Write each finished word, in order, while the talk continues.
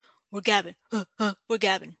We're gabbing. We're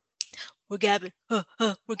gabbing. We're gabbing. We're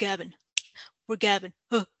gabbing. We're gabbing.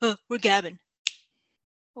 We're gabbing.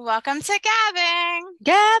 Welcome to Gabbing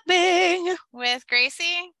Gabbing. with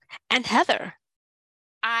Gracie. And Heather.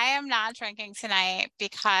 I am not drinking tonight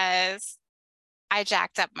because I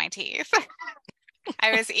jacked up my teeth.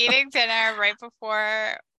 I was eating dinner right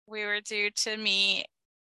before we were due to meet,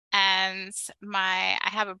 and I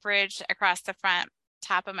have a bridge across the front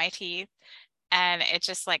top of my teeth, and it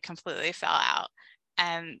just like completely fell out.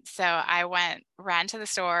 And so I ran to the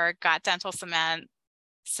store, got dental cement,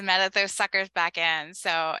 cemented those suckers back in.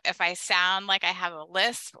 So if I sound like I have a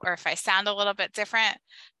lisp or if I sound a little bit different,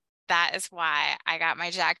 that is why I got my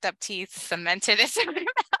jacked up teeth cemented into my mouth.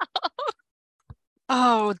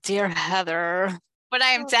 Oh, dear Heather. But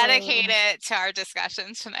I am dedicated to our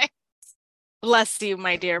discussion tonight. Bless you,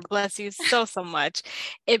 my dear. Bless you so much.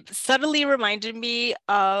 It suddenly reminded me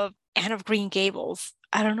of Anne of Green Gables.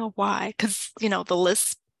 I don't know why, because, the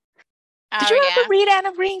lisp. Did you ever read Anne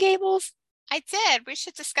of Green Gables? I did. We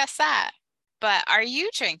should discuss that. But are you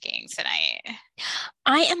drinking tonight?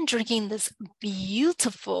 I am drinking this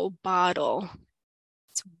beautiful bottle.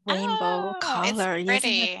 It's rainbow color. It's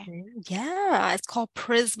pretty. Yeah, it's called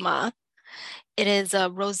Prisma. It is a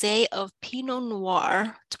rosé of Pinot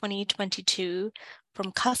Noir 2022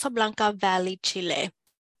 from Casablanca Valley, Chile.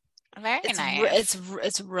 Very nice.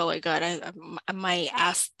 It's really good. I might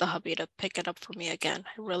ask the hubby to pick it up for me again.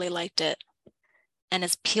 I really liked it. And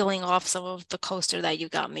it's peeling off some of the coaster that you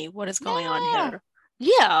got me. What is going on here?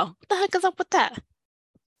 Yeah, what the heck is up with that?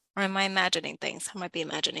 Or am I imagining things? I might be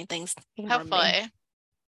imagining things. Ignore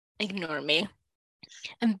me.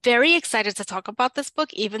 I'm very excited to talk about this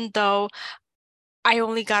book, even though I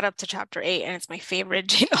only got up to chapter 8 and it's my favorite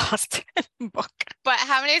Jane Austen book. But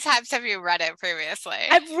how many times have you read it previously?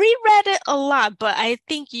 I've reread it a lot, but I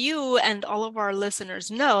think you and all of our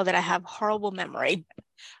listeners know that I have horrible memory.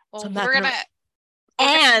 Well, so we're gonna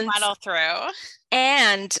muddle through.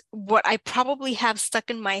 And what I probably have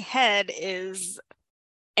stuck in my head is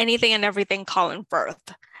Anything and Everything Colin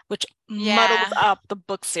Firth, which muddles up the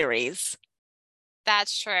book series.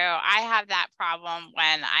 That's true. I have that problem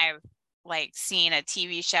when I've seen a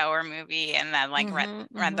TV show or movie and then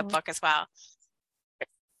read the book as well.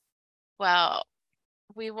 Well,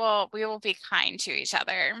 we will be kind to each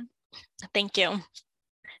other. Thank you.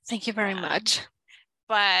 Thank you very much.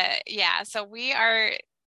 But yeah, so we are,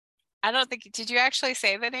 I don't think, did you actually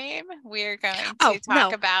say the name? We are going to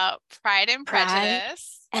talk about Pride and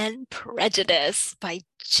Prejudice. And Prejudice by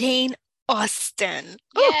Jane Austen.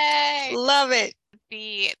 Yay! Ooh, love it.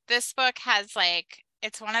 This book has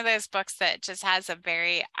it's one of those books that just has a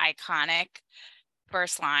very iconic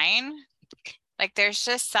first line. There's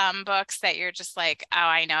just some books that you're just like, oh,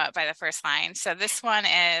 I know it by the first line. So this one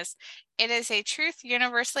is, it is a truth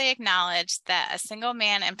universally acknowledged that a single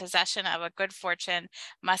man in possession of a good fortune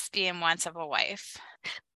must be in want of a wife.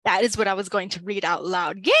 That is what I was going to read out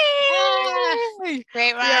loud. Yay!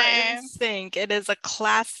 Great line. We are in sync. It is a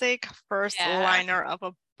classic first liner of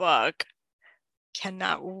a book.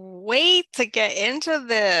 Cannot wait to get into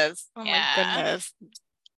this. Oh my goodness.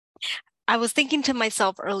 I was thinking to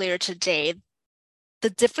myself earlier today, the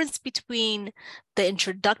difference between the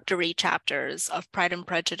introductory chapters of Pride and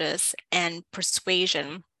Prejudice and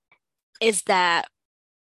Persuasion is that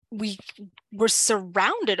we were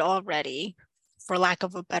surrounded already, for lack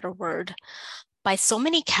of a better word, by so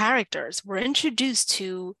many characters. We're introduced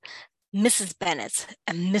to Mrs. Bennet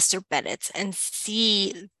and Mr. Bennet and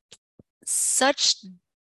see such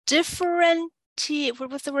differences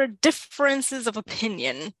of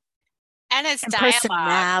opinion and dialogue.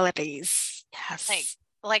 Personalities. Yes.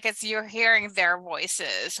 It's you're hearing their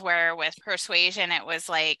voices, where with Persuasion it was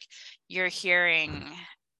you're hearing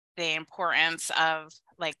the importance of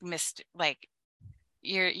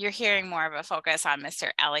you're hearing more of a focus on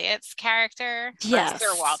Mr. Elliot's character,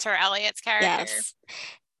 Sir Walter Elliot's character. Yes.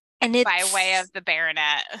 And it's by way of the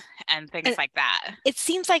baronet and things like that. It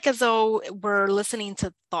seems as though we're listening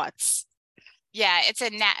to thoughts. Yeah, it's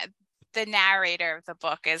the narrator of the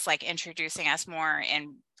book is introducing us more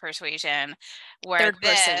in Persuasion, where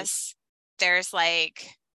there's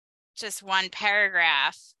just one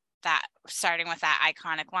paragraph that starting with that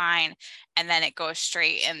iconic line, and then it goes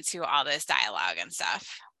straight into all this dialogue and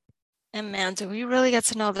stuff. And man, do we really get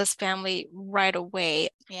to know this family right away?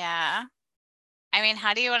 Yeah. I mean,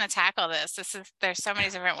 how do you want to tackle this? There's so many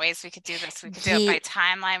different ways we could do this. We could do it by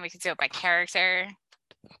timeline. We could do it by character.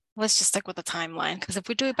 Let's just stick with the timeline, because if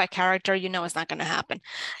we do it by character, it's not going to happen.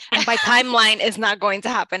 And by timeline, it's not going to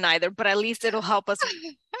happen either. But at least it'll help us,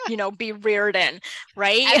 be reared in,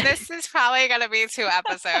 right? And this is probably going to be 2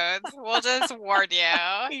 episodes. We'll just warn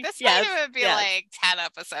you. This might even be like 10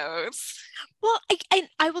 episodes. Well,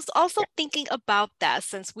 I was also thinking about that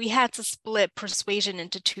since we had to split Persuasion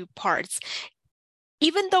into 2 parts.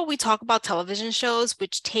 Even though we talk about television shows,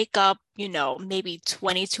 which take up, maybe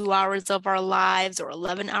 22 hours of our lives or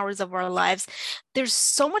 11 hours of our lives, there's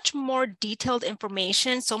so much more detailed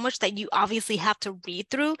information, so much that you obviously have to read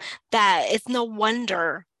through that it's no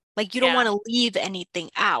wonder. Like, you don't want to leave anything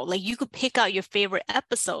out. Like, you could pick out your favorite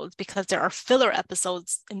episodes because there are filler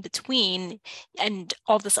episodes in between and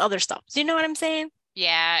all this other stuff. Do you know what I'm saying?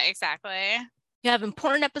 Yeah, exactly. You have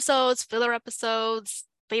important episodes, filler episodes,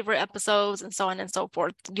 favorite episodes, and so on and so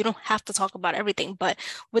forth. You don't have to talk about everything, but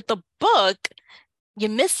with the book, you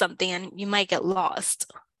miss something and you might get lost,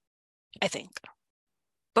 I think.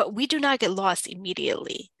 But we do not get lost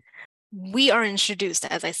immediately. We are introduced,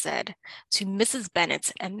 as I said, to Mrs.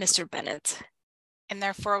 Bennet and Mr. Bennet. In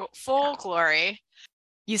their full glory.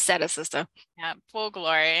 You said it, sister. Yeah, full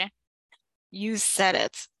glory. You said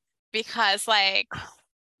it. Because, like,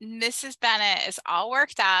 Mrs. Bennet is all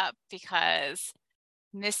worked up because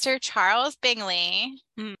Mr. Charles Bingley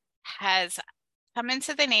has come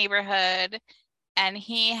into the neighborhood and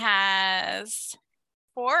he has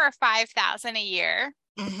 4,000 or 5,000 a year.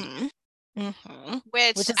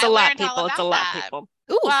 Which is a lot, people. It's a lot, people.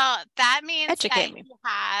 Ooh, well, that means that he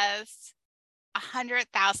has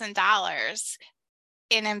 $100,000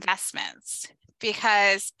 in investments,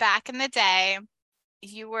 because back in the day,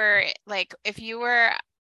 you were like, if you were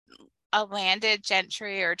a landed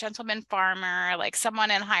gentry or gentleman farmer, like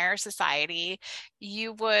someone in higher society,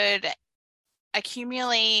 you would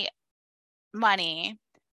accumulate money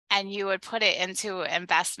and you would put it into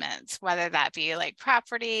investments, whether that be like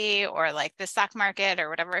property or like the stock market or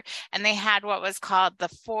whatever. And they had what was called the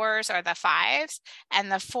 4s or the 5s.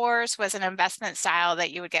 And the 4s was an investment style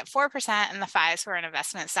that you would get 4%, and the 5s were an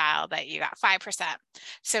investment style that you got 5%.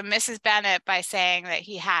 So Mrs. Bennet, by saying that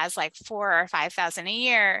he has like 4,000 or 5,000 a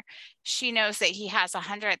year, she knows that he has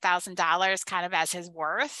 $100,000 kind of as his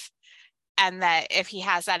worth. And that if he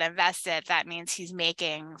has that invested, that means he's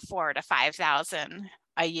making 4,000 to 5,000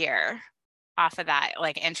 a year off of that,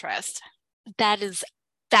 like, interest. That is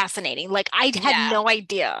fascinating. Like, I had no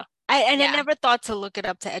idea. I never thought to look it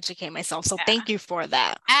up to educate myself. So thank you for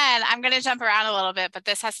that. And I'm going to jump around a little bit, but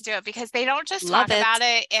this has to do it because they don't just talk about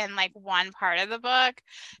it in like one part of the book.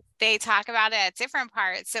 They talk about it at different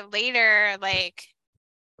parts. So later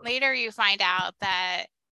you find out that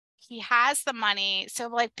he has the money. So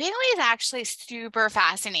like Bingley is actually super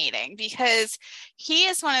fascinating because he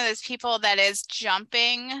is one of those people that is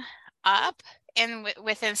jumping up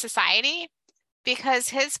within society, because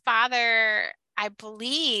his father, I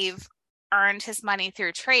believe, earned his money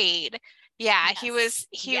through trade. Yeah, yes.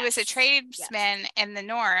 He was a tradesman in the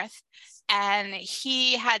North, and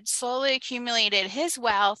he had slowly accumulated his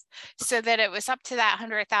wealth so that it was up to that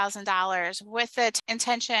 $100,000 with the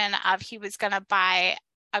intention of he was going to buy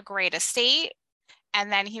a great estate, and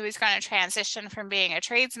then he was going to transition from being a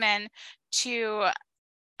tradesman to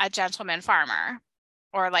a gentleman farmer,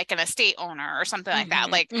 or like an estate owner or something like that,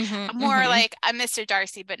 like more like a Mr.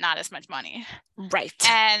 Darcy, but not as much money. Right.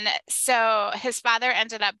 And so his father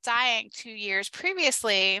ended up dying 2 years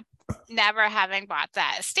previously, never having bought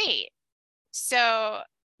that estate. So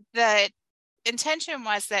the intention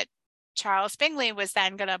was that Charles Bingley was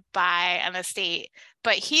then going to buy an estate,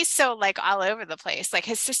 but he's so like all over the place. Like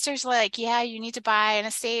his sister's like, yeah, you need to buy an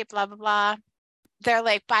estate, blah, blah, blah. They're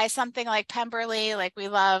like, buy something like Pemberley. Like, we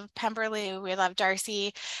love Pemberley. We love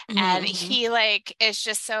Darcy. And he like is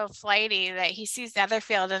just so flighty that he sees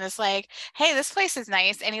Netherfield and is like, hey, this place is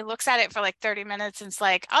nice. And he looks at it for like 30 minutes and is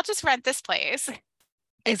like, I'll just rent this place.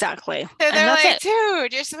 Exactly. So they're like,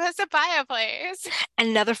 dude, you're supposed to buy a place.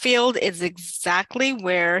 And Netherfield is exactly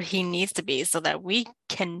where he needs to be so that we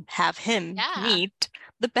can have him meet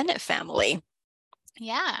the Bennet family.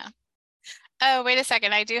 Yeah. Oh, wait a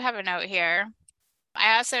second. I do have a note here.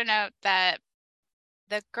 I also note that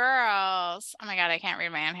the girls, oh my God, I can't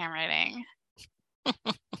read my own handwriting.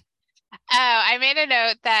 I made a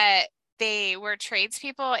note that they were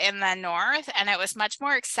tradespeople in the North, and it was much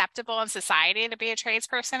more acceptable in society to be a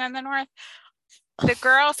tradesperson in the North. The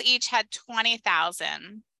girls each had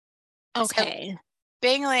 20,000. Okay.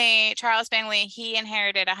 So Charles Bingley, he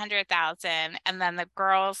inherited 100,000, and then the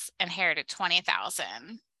girls inherited 20,000.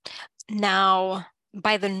 Now,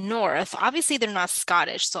 by the North, obviously they're not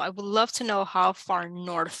Scottish, so I would love to know how far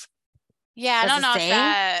north. Yeah, I don't know if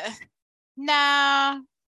that. No.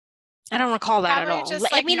 I don't recall that probably at all.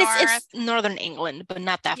 Just, like, it's northern England, but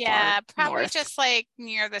not that far. Yeah, probably north. Just like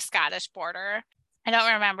near the Scottish border. I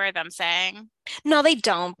don't remember them saying. No, they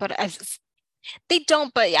don't, but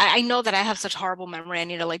I know that I have such horrible memory. I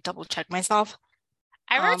need to like double check myself.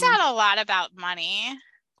 I wrote down a lot about money.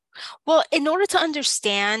 Well, in order to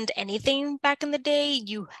understand anything back in the day,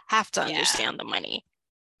 you have to understand the money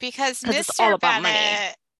because because it's all Mr. about money.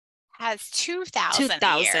 Bennett has 2,000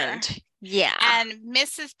 a year. 2000. Yeah. And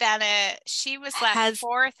Mrs. Bennett, she was left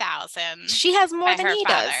 4,000 She has more by than her he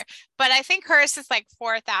father. does. But I think hers is like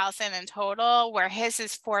 4,000 in total, where his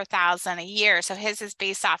is 4,000 a year. So his is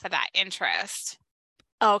based off of that interest.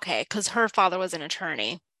 Okay, because her father was an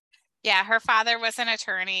attorney. Yeah, her father was an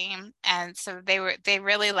attorney, and so they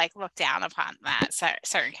really like looked down upon that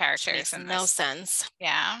certain characters. Makes no sense.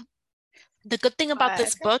 Yeah. The good thing about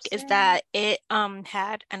this book is that it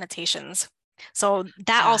had annotations. So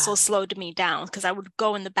that also slowed me down because I would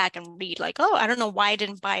go in the back and read like, oh, I don't know why I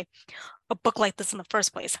didn't buy a book like this in the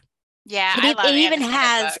first place. Yeah, I love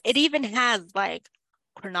it even has like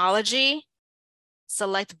chronology,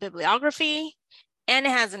 select bibliography, and it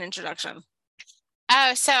has an introduction.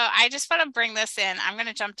 Oh, so I just want to bring this in. I'm going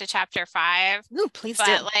to jump to chapter 5. Ooh, please do.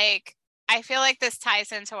 But like, I feel like this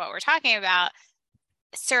ties into what we're talking about.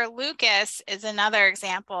 Sir Lucas is another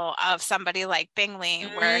example of somebody like Bingley,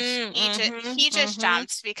 where he just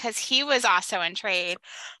jumped because he was also in trade,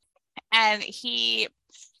 and he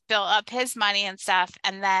built up his money and stuff.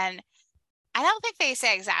 And then I don't think they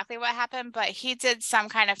say exactly what happened, but he did some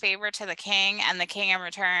kind of favor to the king, and the king in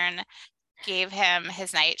return gave him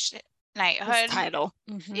his knighthood his title.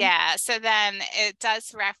 Yeah, so then it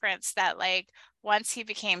does reference that like once he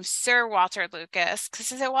became Sir Walter Lucas,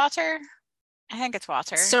 because is it Walter? I think it's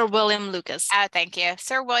Walter. Sir William Lucas. Oh, thank you.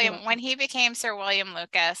 Sir William, when he became Sir William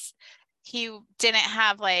Lucas, he didn't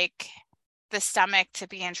have like the stomach to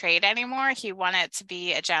be in trade anymore. He wanted to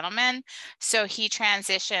be a gentleman. So he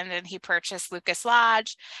transitioned and he purchased Lucas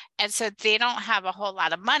Lodge. And so they don't have a whole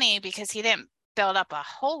lot of money because he didn't build up a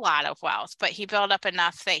whole lot of wealth, but he built up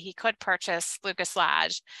enough that he could purchase Lucas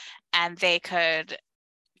Lodge, and they could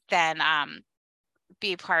then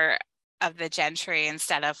be part of the gentry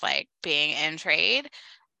instead of like being in trade.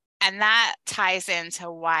 And that ties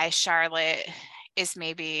into why Charlotte is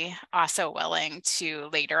maybe also willing to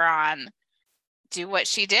later on do what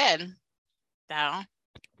she did, though.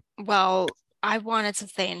 Well, I wanted to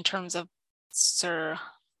say in terms of Sir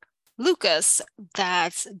Lucas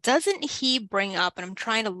that doesn't he bring up, and I'm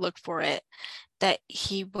trying to look for it, that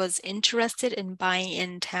he was interested in buying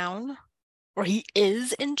in town, or he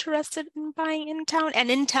is interested in buying in town.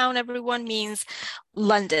 And in town, everyone means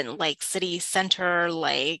London, like city center,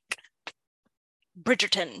 like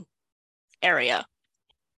Bridgerton area.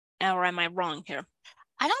 Or am I wrong here?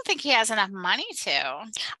 I don't think he has enough money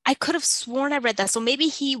to. I could have sworn I read that. So maybe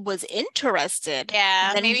he was interested.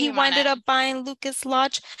 Yeah, then maybe he winded up buying Lucas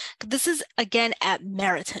Lodge. This is again at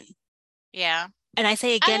Meryton. Yeah. And I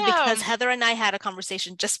say again because Heather and I had a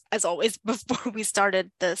conversation just as always before we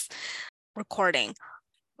started this recording.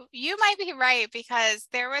 You might be right, because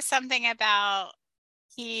there was something about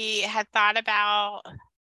he had thought about,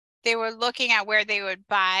 they were looking at where they would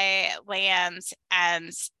buy lands,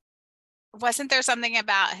 and wasn't there something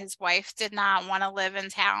about his wife did not want to live in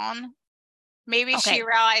town? Maybe she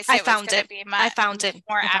realized it was going to be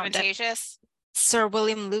more advantageous. Sir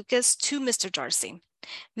William Lucas to Mr. Darcy.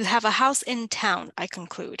 You have a house in town, I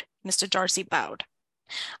conclude. Mr. Darcy bowed.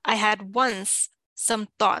 I had once some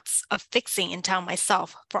thoughts of fixing in town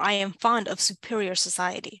myself, for I am fond of superior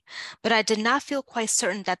society, but I did not feel quite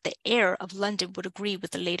certain that the air of London would agree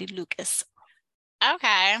with the Lady Lucas.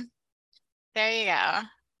 Okay. There you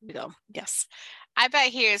go. Yes. I bet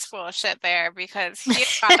he was full of shit there, because he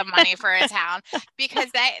got the money for a town.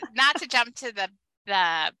 Because not to jump to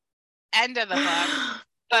the end of the book,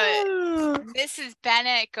 but Mrs.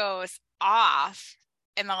 Bennet goes off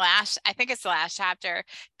in I think it's the last chapter,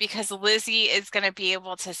 because Lizzie is going to be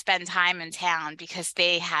able to spend time in town because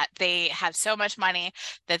they have so much money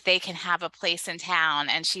that they can have a place in town.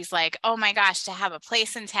 And she's like, oh my gosh, to have a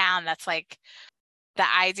place in town, that's like the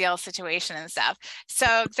ideal situation and stuff.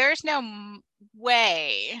 So there's no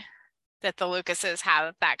way that the Lucases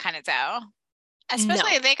have that kind of dough.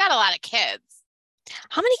 Especially they got a lot of kids.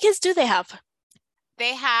 How many kids do they have?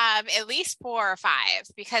 They have at least 4 or 5,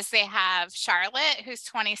 because they have Charlotte, who's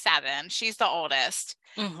 27. She's the oldest.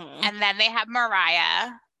 And then they have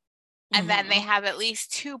Mariah. And then they have at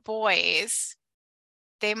least 2 boys.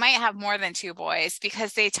 They might have more than 2 boys,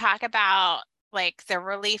 because they talk about like the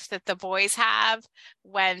relief that the boys have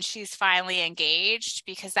when she's finally engaged,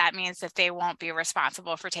 because that means that they won't be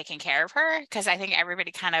responsible for taking care of her. Because I think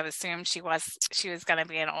everybody kind of assumed she was going to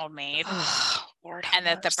be an old maid, and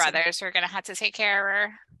that the brothers were going to have to take care of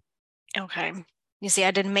her. Okay. You see,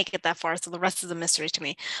 I didn't make it that far, so the rest is a mystery to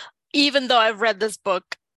me. Even though I've read this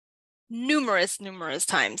book numerous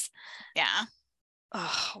times. Yeah.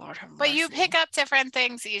 Oh, Lord have mercy. But you pick up different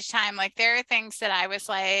things each time. Like there are things that I was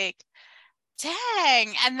like,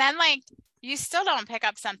 dang. And then like you still don't pick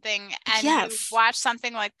up something and you watch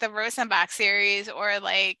something like the Rosenbach series or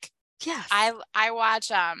like I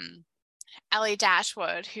watch Ellie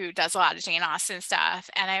Dashwood, who does a lot of Jane Austen stuff,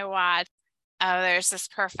 and I watch there's this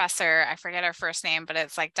professor, I forget her first name, but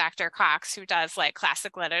it's like Dr. Cox, who does like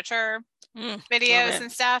classic literature videos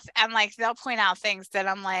and stuff. And like they'll point out things that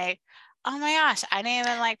I'm like, oh my gosh, I didn't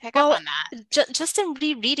even like pick up on that. Just in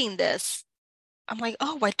rereading this, I'm like,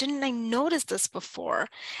 oh, why didn't I notice this before?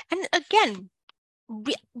 And again,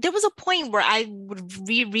 there was a point where I would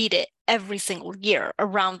reread it every single year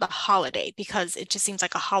around the holiday because it just seems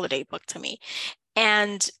like a holiday book to me.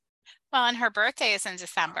 And her birthday is in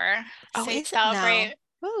December. Oh, so is celebrate.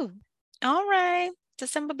 Ooh, all right.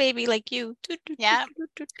 December baby like you. Yeah.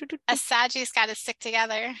 A Sagittarius got to stick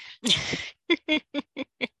together.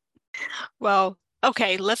 Well,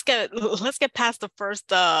 okay, let's get past the first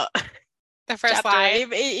first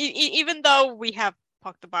line. Even though we have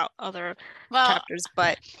talked about other chapters,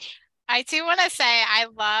 but I do want to say I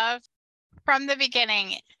love from the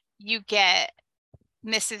beginning you get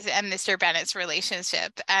Mrs. and Mr. Bennet's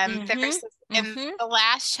relationship. There's in the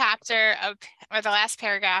last chapter or the last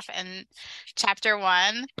paragraph in chapter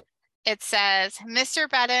 1, it says, Mr.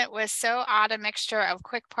 Bennet was so odd a mixture of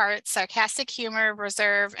quick parts, sarcastic humor,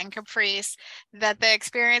 reserve, and caprice that the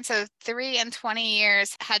experience of 23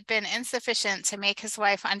 years had been insufficient to make his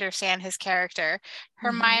wife understand his character.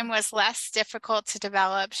 Her mind was less difficult to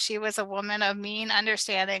develop. She was a woman of mean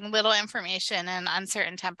understanding, little information, and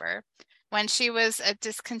uncertain temper. When she was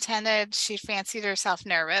discontented, she fancied herself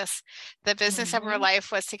nervous. The business of her life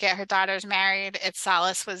was to get her daughters married. Its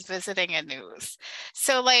solace was visiting and news.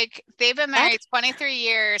 So, like, they've been married 23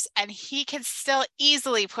 years, and he can still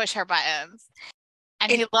easily push her buttons.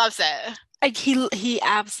 And he loves it. Like, he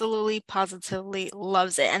absolutely, positively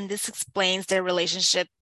loves it. And this explains their relationship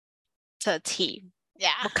to a T.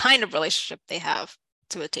 Yeah. What kind of relationship they have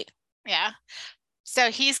to a T. Yeah. So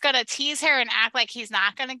he's going to tease her and act like he's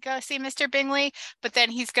not going to go see Mr. Bingley, but then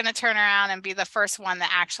he's going to turn around and be the first one that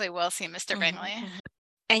actually will see Mr. Bingley.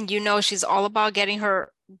 And she's all about getting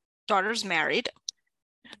her daughters married.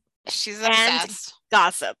 She's obsessed. And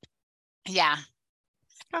gossip. Yeah.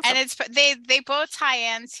 Gossip. And it's they both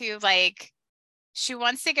tie into like she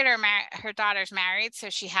wants to get her daughters married so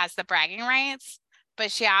she has the bragging rights. But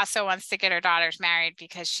she also wants to get her daughters married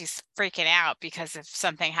because she's freaking out because if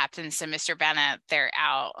something happens to Mr. Bennet, they're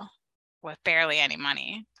out with barely any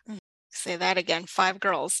money. Say that again. 5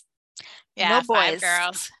 girls. Yeah, no boys. 5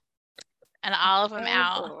 girls. And all of them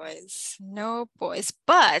out. No boys.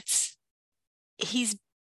 But he's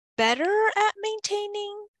better at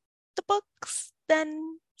maintaining the books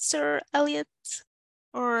than Sir Eliot?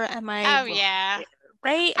 Or am I wrong? Yeah.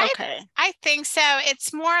 Right? Okay. I think so.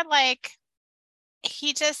 It's more like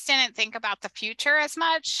he just didn't think about the future as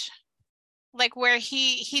much. Like where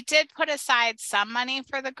he did put aside some money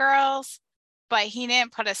for the girls, but he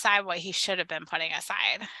didn't put aside what he should have been putting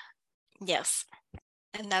aside. Yes.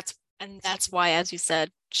 And that's why, as you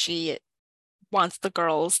said, she wants the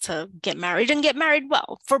girls to get married and get married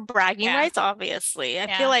well for bragging rights, obviously.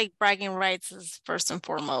 I feel like bragging rights is first and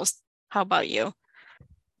foremost. How about you?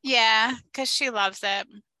 Yeah, because she loves it.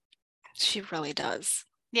 She really does.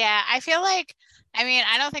 Yeah, I feel like, I mean,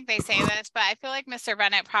 I don't think they say this, but I feel like Mr.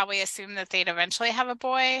 Bennet probably assumed that they'd eventually have a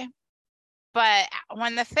boy. But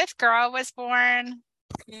when the 5th girl was born,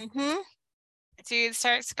 dude,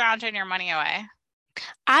 start scrounging your money away.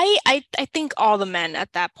 I think all the men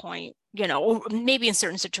at that point, or maybe in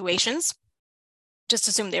certain situations, just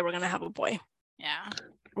assumed they were going to have a boy. Yeah.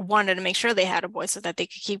 Wanted to make sure they had a boy so that they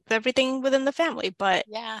could keep everything within the family. But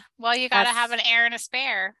yeah, well, you got to have an heir and a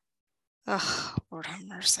spare. Oh, Lord have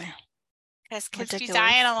mercy. Because kids be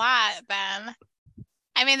dying a lot, then.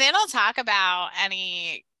 I mean, they don't talk about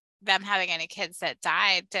them having any kids that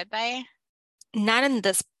died, did they? Not in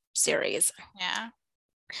this series. Yeah.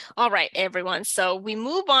 All right, everyone. So we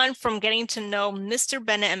move on from getting to know Mr.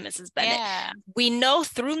 Bennet and Mrs. Bennet. Yeah. We know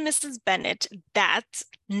through Mrs. Bennet that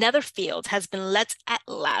Netherfield has been let at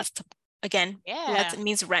last. Again, let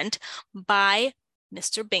means rent by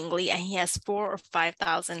Mr. Bingley, and he has 4,000 or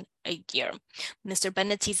 5,000 a year. Mr.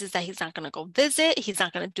 Bennet teases that he's not going to go visit. He's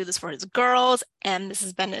not going to do this for his girls. And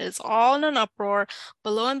Mrs. Bennet is all in an uproar.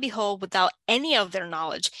 But lo and behold, without any of their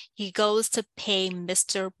knowledge, he goes to pay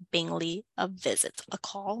Mr. Bingley a visit. A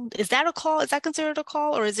call? Is that a call? Is that considered a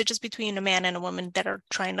call? Or is it just between a man and a woman that are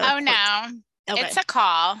trying to... Oh, no. Okay. It's a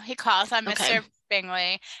call. He calls on Mr.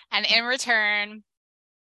 Bingley, and in return,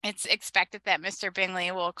 it's expected that Mr.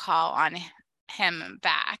 Bingley will call on him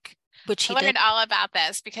back. Which he I learned did. all about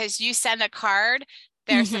this because you send a card,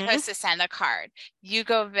 they're supposed to send a card. You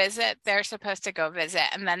go visit, they're supposed to go visit.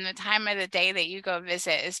 And then the time of the day that you go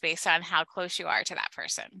visit is based on how close you are to that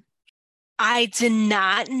person. I did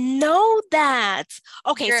not know that.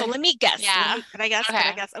 Okay, so let me guess. Yeah. Could I guess? Okay. Could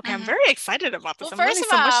I guess? Okay, I'm very excited about this. Well, I'm first learning of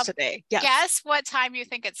so all, much today. Yes. Guess what time you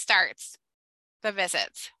think it starts, the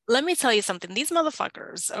visits. Let me tell you something. These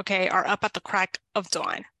motherfuckers, okay, are up at the crack of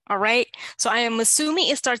dawn. All right. So I am assuming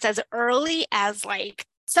it starts as early as like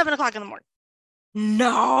 7 o'clock in the morning.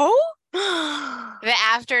 No. The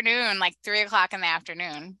afternoon, like 3 o'clock in the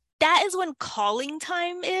afternoon. That is when calling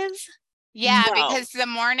time is? Yeah, No. because the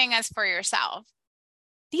morning is for yourself.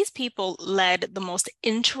 These people led the most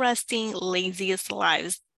interesting, laziest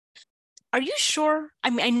lives. Are you sure? I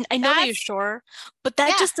mean, I know that you're sure, but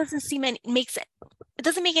that just doesn't seem it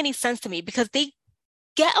doesn't make any sense to me because they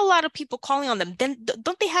get a lot of people calling on them. Then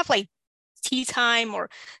don't they have like tea time or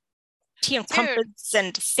tea and crumpets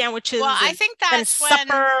and sandwiches? Well, I think that's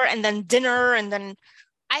supper and then dinner and then.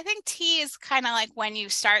 I think tea is kind of like when you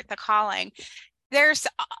start the calling. There's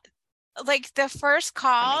like the first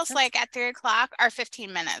calls, like at 3 o'clock, are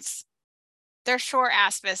 15 minutes. They're short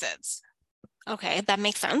ass visits. Okay, that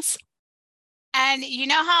makes sense. And you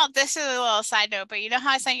know how, this is a little side note, but you know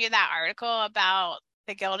how I sent you that article about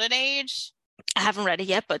the Gilded Age? I haven't read it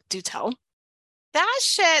yet, but do tell. That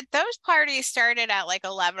shit, those parties started at like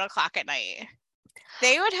 11 o'clock at night.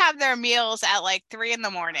 They would have their meals at like 3 in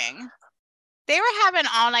the morning. They were having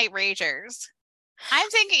all night ragers. I'm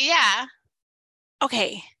thinking, yeah.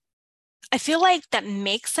 Okay. I feel like that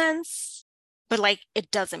makes sense, but like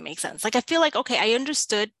it doesn't make sense. Like I feel like, okay, I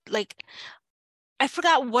understood. Like I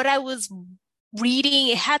forgot what I was reading.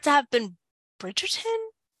 It had to have been Bridgerton.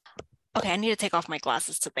 Okay, I need to take off my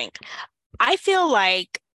glasses to think. I feel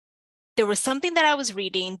like there was something that I was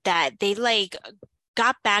reading that they like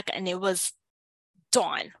got back and it was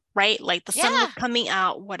dawn, right? Like the sun was coming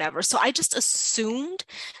out, whatever. So I just assumed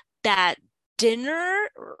that dinner,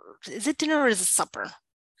 is it dinner or is it supper?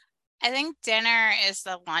 I think dinner is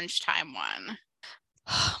the lunchtime one.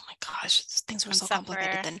 Oh my gosh, things were so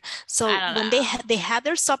complicated then. So when they had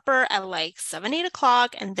their supper at like 7, 8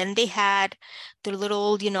 o'clock, and then they had their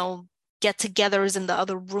little, get-togethers in the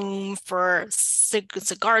other room for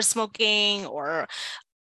cigar smoking or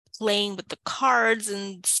playing with the cards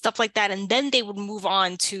and stuff like that. And then they would move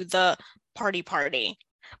on to the party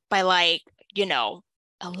by like,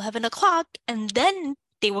 11 o'clock, and then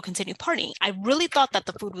they will continue partying. I really thought that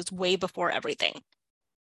the food was way before everything.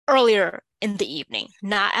 Earlier in the evening,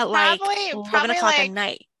 not at like 11 o'clock at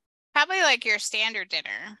night. Probably like your standard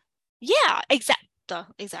dinner. Yeah,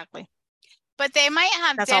 exactly. But they might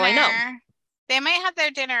have That's dinner. all I know. They might have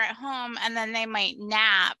their dinner at home and then they might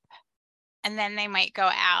nap and then they might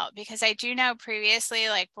go out, because I do know previously,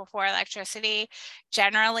 like before electricity,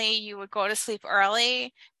 generally you would go to sleep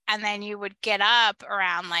early and then you would get up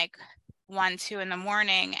around like 1, 2 in the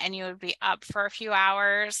morning and you would be up for a few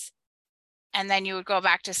hours and then you would go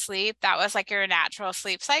back to sleep. That was like your natural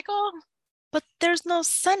sleep cycle. But there's no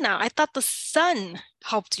sun now. I thought the sun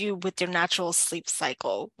helped you with your natural sleep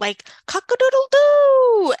cycle, like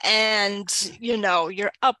cock-a-doodle-doo, and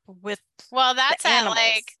you're up with. Well, that's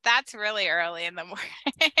that's really early in the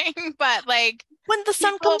morning, but like when the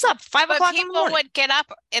sun comes up, 5 o'clock in the morning. People would get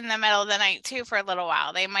up in the middle of the night too for a little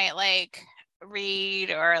while. They might like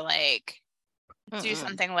read or like do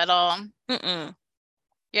something little.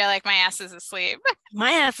 You're like, my ass is asleep.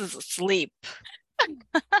 My ass is asleep.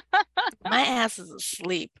 My ass is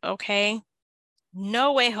asleep, okay?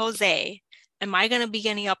 No way, Jose, am I going to be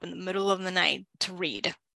getting up in the middle of the night to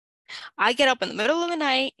read. I get up in the middle of the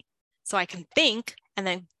night so I can think and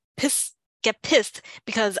then get pissed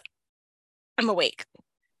because I'm awake.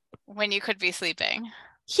 When you could be sleeping.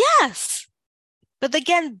 Yes. But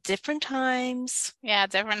again, different times. Yeah,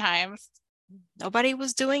 different times. Nobody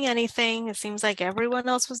was doing anything. It seems like everyone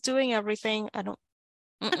else was doing everything. I don't.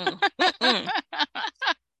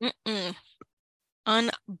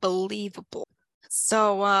 Unbelievable.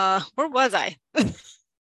 So, where was I?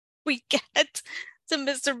 We get to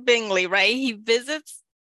Mr. Bingley, right? He visits.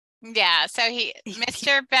 Yeah, so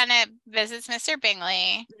Mr. Bennet visits Mr.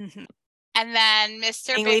 Bingley. And then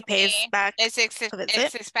Mr. Bingley pays back is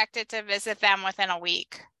expected to visit them within a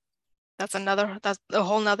week. That's a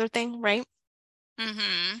whole nother thing, right?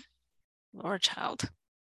 Lord child.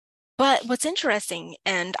 But what's interesting,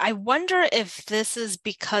 and I wonder if this is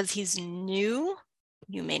because he's new,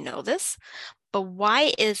 you may know this, but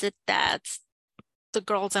why is it that the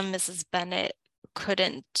girls and Mrs. Bennet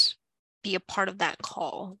couldn't be a part of that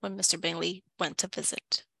call when Mr. Bingley went to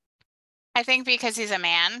visit? I think because he's a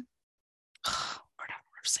man. Lord have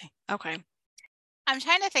mercy. Okay. I'm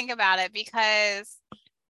trying to think about it because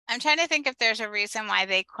I'm trying to think if there's a reason why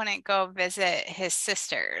they couldn't go visit his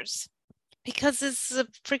sisters. Because it's a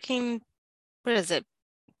freaking, what is it?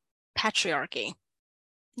 Patriarchy.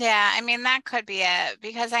 Yeah, I mean, that could be it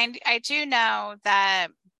because I do know that,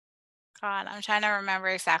 God, I'm trying to remember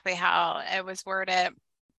exactly how it was worded.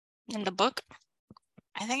 In the book?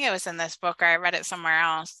 I think it was in this book or I read it somewhere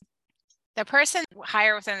else. The person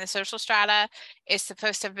higher within the social strata is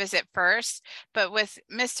supposed to visit first, but with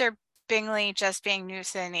Mr. Bingley just being new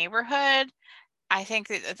to the neighborhood, I think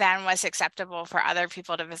that then was acceptable for other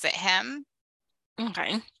people to visit him.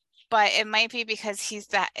 Okay. But it might be because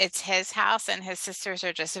it's his house and his sisters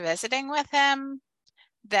are just visiting with him,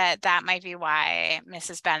 that might be why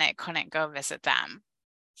Mrs. Bennet couldn't go visit them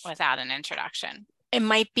without an introduction. It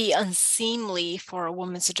might be unseemly for a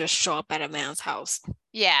woman to just show up at a man's house.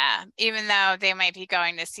 Yeah, even though they might be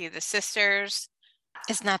going to see the sisters.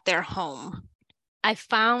 It's not their home. I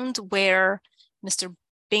found where Mr.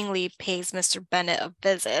 Bingley pays Mr. Bennet a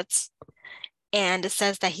visit, and it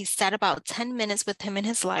says that he sat about 10 minutes with him in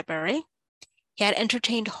his library. He had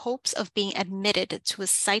entertained hopes of being admitted to a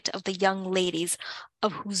sight of the young ladies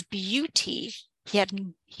of whose beauty he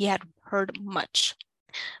had heard much,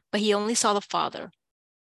 but he only saw the father.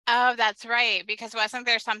 Oh, that's right, because wasn't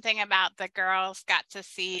there something about the girls got to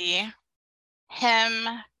see him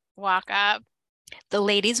walk up? The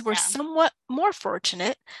ladies were somewhat more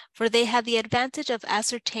fortunate, for they had the advantage of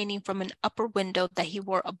ascertaining from an upper window that he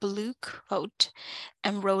wore a blue coat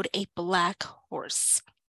and rode a black horse.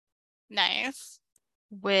 Nice.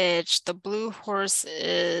 Which the blue horse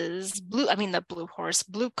is blue. I mean,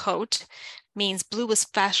 blue coat means blue was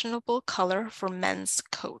fashionable color for men's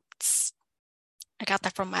coats. I got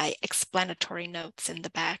that from my explanatory notes in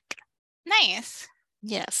the back. Nice.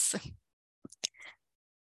 Yes.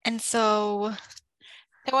 And so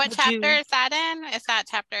what chapter is that in? Is that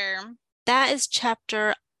chapter? That is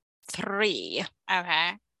chapter 3.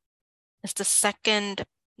 Okay. It's the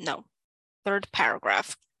third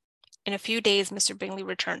paragraph. In a few days, Mr. Bingley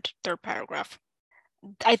returned. Third paragraph.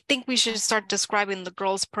 I think we should start describing the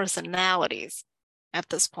girls' personalities at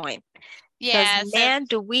this point. Yeah. Because, man,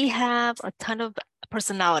 do we have a ton of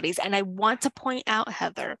personalities. And I want to point out,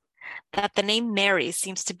 Heather, that the name Mary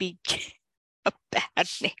seems to be a bad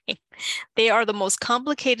name. They are the most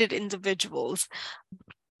complicated individuals.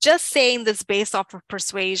 Just saying this based off of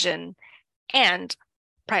Persuasion and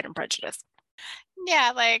Pride and Prejudice.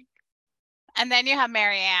 Yeah, and then you have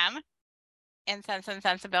Marianne in Sense and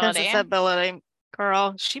Sensibility. Sensibility.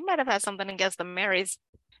 Girl, she might have had something against the Marys.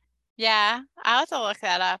 Yeah, I'll have to look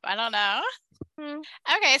that up. I don't know.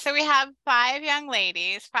 Okay, so we have 5 young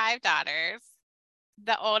ladies, 5 daughters.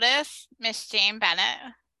 The oldest, Miss Jane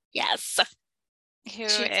Bennet. Yes.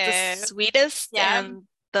 She's the sweetest and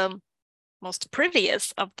the most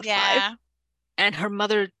prettiest of the 5. And her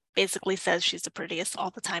mother basically says she's the prettiest all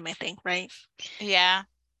the time, I think, right? Yeah.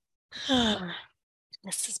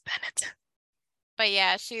 Mrs. Bennet. But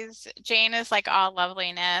yeah, Jane is like all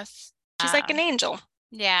loveliness. She's like an angel.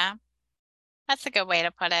 Yeah. That's a good way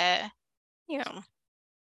to put it. Yeah.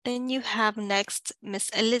 Then you have next Miss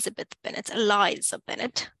Elizabeth Bennet, Eliza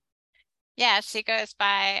Bennet. Yeah, she goes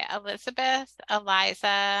by Elizabeth,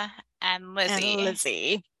 Eliza, and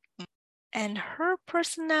Lizzie. And her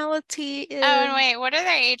personality is... Oh, and wait, what are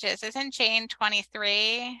their ages? Isn't Jane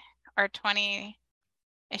 23 or 20?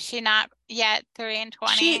 Is she not yet 3 and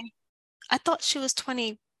 20? I thought she was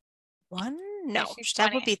 21. No,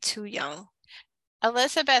 that would be too young.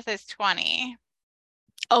 Elizabeth is 20.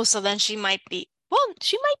 Oh, so then she might be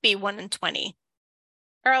 1 and 20.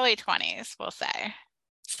 Early 20s, we'll say.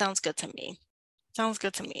 Sounds good to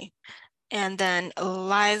me. And then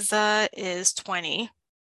Eliza is 20.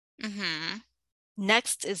 Mm-hmm.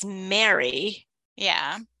 Next is Mary.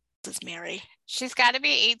 Yeah. This is Mary. She's got to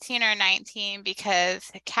be 18 or 19 because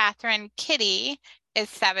Catherine Kitty is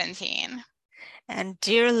 17. And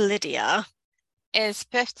dear Lydia is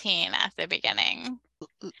 15 at the beginning.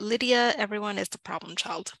 Lydia, everyone, is the problem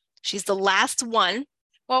child. She's the last one.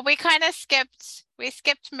 Well, we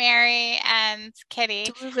skipped Mary and Kitty.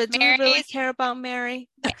 Do we really care about Mary?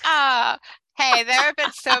 Oh, hey, there have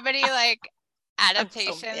been so many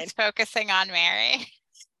adaptations focusing on Mary.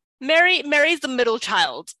 Mary's the middle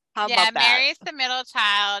child. How about that? Mary's the middle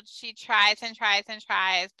child. She tries and tries and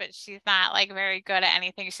tries, but she's not very good at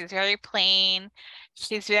anything. She's very plain.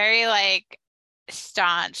 She's very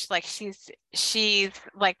staunch. Like she's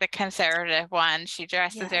like the conservative one. She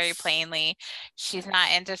dresses very plainly. She's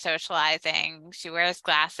not into socializing. She wears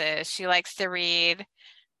glasses. She likes to read,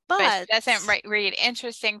 but she doesn't read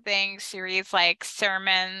interesting things. She reads like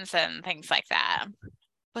sermons and things like that.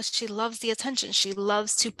 But she loves the attention. She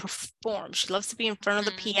loves to perform. She loves to be in front of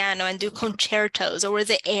the piano and do concertos, or is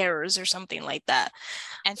it airs or something like that.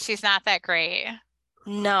 And she's not that great.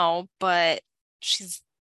 No, but she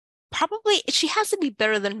has to be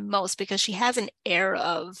better than most because she has an air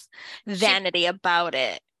of vanity about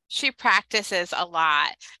it. She practices a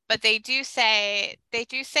lot, but they do say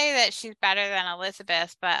that she's better than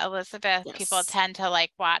Elizabeth, but Elizabeth, people tend to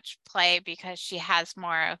like watch play because she has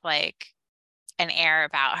more of like an air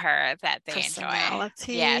about her that they enjoy.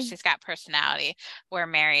 Yeah, she's got personality where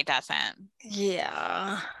Mary doesn't.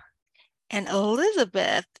 Yeah. And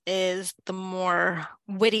Elizabeth is the more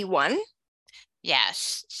witty one.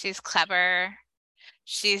 Yes, she's clever.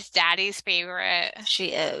 She's Daddy's favorite. She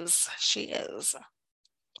is. She is.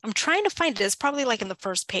 I'm trying to find it. It's probably like in the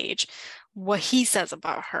first page what he says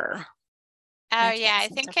about her. Oh yeah, I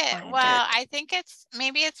think I think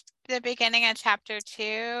maybe it's the beginning of chapter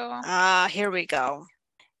 2. Here we go.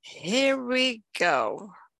 Here we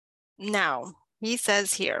go. Now, he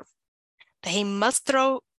says here that he must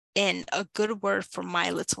throw in a good word for my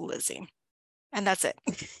little Lizzie. And that's it.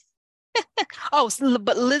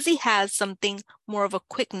 But Lizzie has something more of a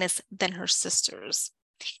quickness than her sisters.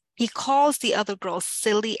 He calls the other girls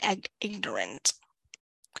silly and ignorant.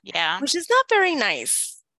 Yeah. Which is not very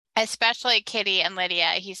nice. Especially Kitty and Lydia.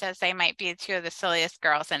 He says they might be two of the silliest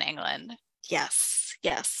girls in England. Yes,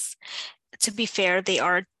 yes. To be fair, they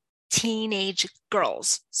are teenage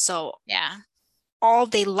girls. So yeah, all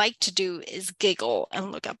they like to do is giggle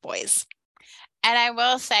and look at boys. And I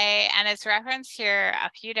will say, and it's referenced here a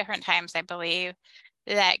few different times, I believe,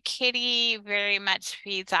 that Kitty very much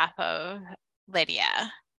feeds off of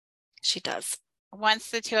Lydia. She does. Once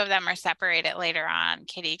the two of them are separated later on,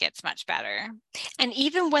 Kitty gets much better. And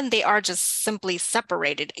even when they are just simply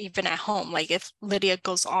separated, even at home, like if Lydia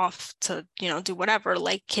goes off to, do whatever,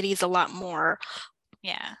 like Kitty's a lot more.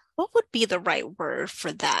 Yeah. What would be the right word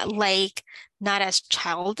for that? Like not as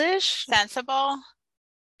childish? Sensible?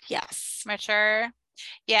 Yes. Mature?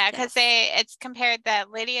 Yeah, because it's compared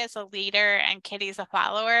that Lydia's a leader and Kitty's a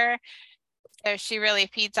follower. So she really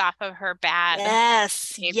feeds off of her bad.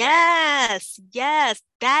 Yes, behavior. Yes.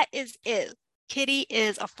 That is it. Kitty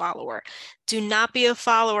is a follower. Do not be a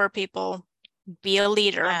follower, people. Be a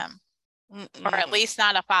leader. Or at least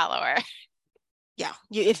not a follower. Yeah.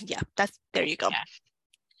 There you go. Yeah.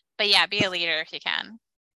 But yeah, be a leader if you can.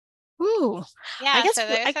 Ooh. Yeah, I guess so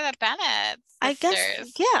those are the Bennett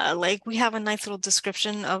sisters. I guess, like we have a nice little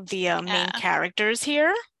description of the main characters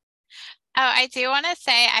here. Oh, I do want to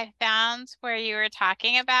say I found where you were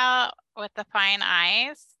talking about with the fine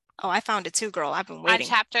eyes. Oh, I found it too, girl. I've been waiting. On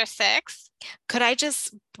chapter 6. Could I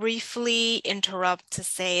just briefly interrupt to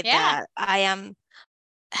say that I am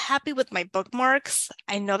happy with my bookmarks.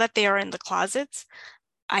 I know that they are in the closets.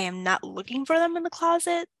 I am not looking for them in the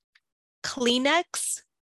closet. Kleenex.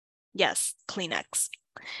 Yes, Kleenex.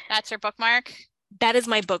 That's your bookmark? That is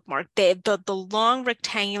my bookmark. The long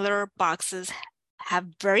rectangular boxes have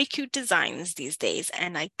very cute designs these days,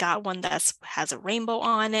 and I got one that has a rainbow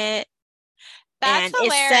on it. That's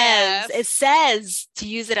hilarious. It says to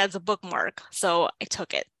use it as a bookmark, so I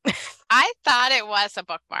took it. I thought it was a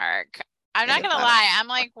bookmark. I'm not gonna lie. I'm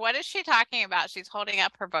like, what is she talking about? She's holding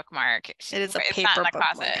up her bookmark. It is a paper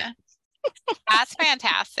bookmark. That's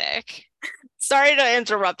fantastic. Sorry to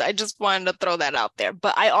interrupt. I just wanted to throw that out there,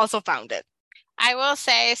 but I also found it. I will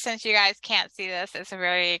say, since you guys can't see this, it's a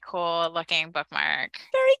very cool looking bookmark.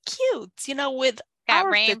 Very cute, with got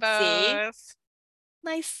rainbows.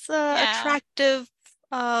 Nice, attractive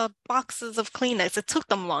boxes of Kleenex. It took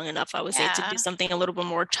them long enough, I would say, to do something a little bit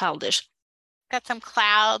more childish. Got some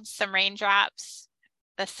clouds, some raindrops,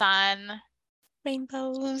 the sun.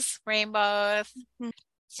 Rainbows. Mm-hmm.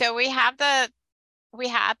 So we have the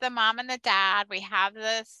mom and the dad, we have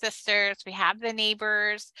the sisters, we have the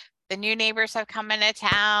neighbors. The new neighbors have come into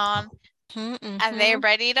town, and they're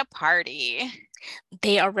ready to party.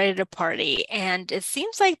 They are ready to party, and it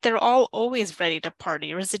seems like they're all always ready to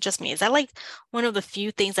party, or is it just me? Is that like one of the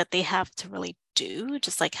few things that they have to really do,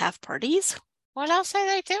 just like have parties? What else are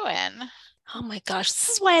they doing? Oh my gosh, this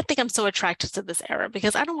is why I think I'm so attracted to this era,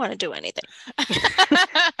 because I don't want to do anything.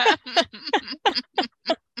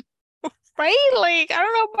 Right? Like, I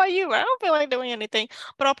don't know about you. I don't feel like doing anything,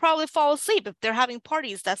 but I'll probably fall asleep if they're having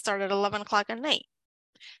parties that start at 11 o'clock at night.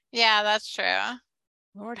 Yeah, that's true.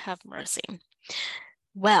 Lord have mercy.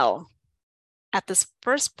 Well, at this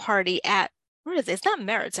first party at Where is it? It's not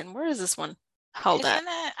Meriton. Where is this one held at? Isn't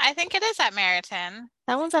it? I think it is at Meriton.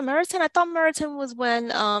 That one's at Meriton. I thought Meriton was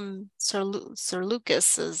when Sir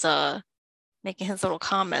Lucas is making his little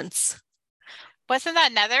comments. Wasn't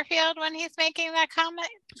that Netherfield when he's making that comment?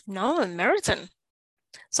 No, in Meriton.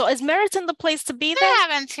 So is Meriton the place to be then? They're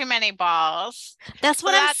having too many balls. That's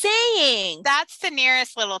what I'm saying. That's the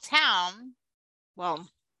nearest little town. Well,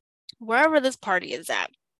 wherever this party is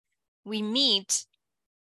at, we meet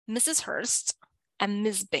Mrs. Hurst and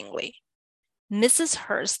Miss Bingley. Mrs.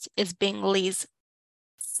 Hurst is Bingley's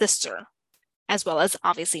sister, as well as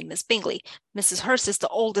obviously Miss Bingley. Mrs. Hurst is the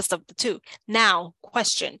oldest of the two. Now,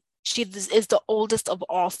 question, she is the oldest of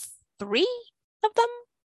all three of them?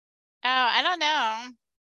 Oh, I don't know.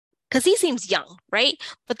 Because he seems young, right?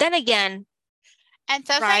 But then again, and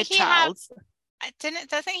doesn't he have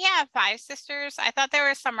 5 sisters? I thought there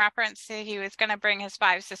was some reference to he was going to bring his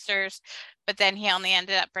 5 sisters, but then he only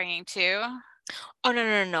ended up bringing 2. Oh,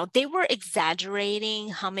 no. They were exaggerating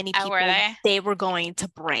how many people they were going to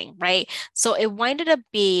bring, right? So it winded up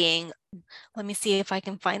being, let me see if I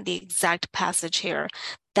can find the exact passage here,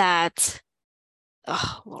 that,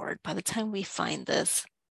 oh, Lord, by the time we find this,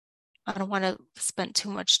 I don't want to spend too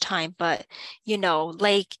much time, but,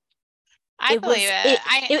 like, I believe it.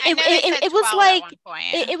 It was like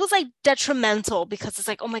it was like detrimental because it's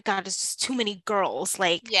like, oh my God, it's just too many girls.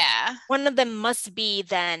 Like, yeah, one of them must be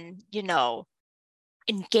then,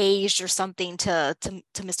 engaged or something to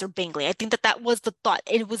Mr. Bingley. I think that was the thought.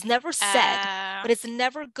 It was never said, but it's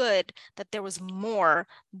never good that there was more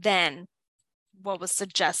than what was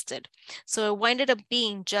suggested. So it winded up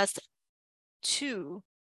being just 2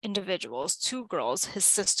 individuals, 2 girls, his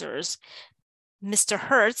sisters, Mr.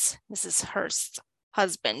 Hurst, Mrs. Hurst's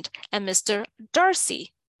husband, and Mr.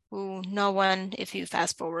 Darcy, who no one, if you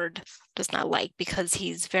fast forward, does not like because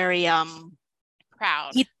he's very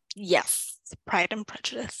proud. Yes, Pride and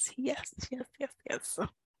Prejudice. Yes.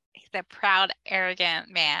 He's a proud, arrogant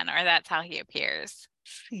man, or that's how he appears.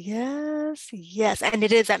 Yes. And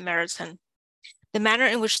it is at Meryton. The manner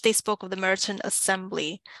in which they spoke of the Meryton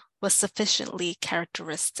Assembly was sufficiently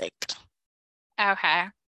characteristic.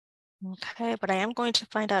 Okay, but I am going to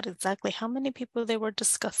find out exactly how many people they were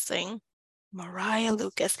discussing. Maria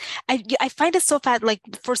Lucas. I find it so bad. Like,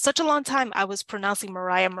 for such a long time, I was pronouncing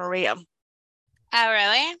Maria. Oh,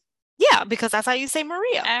 really? Yeah, because that's how you say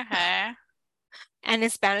Maria. Okay. And in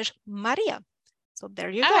Spanish, Maria. So there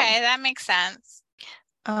you go. Okay, that makes sense.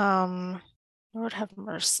 Lord have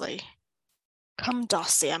mercy. Come,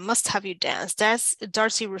 Darcy, I must have you dance.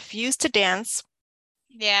 Darcy refused to dance.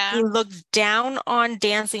 Yeah. He looked down on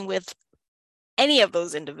dancing with any of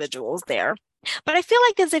those individuals there. But I feel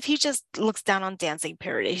like as if he just looks down on dancing,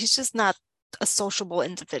 period. He's just not a sociable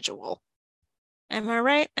individual. Am I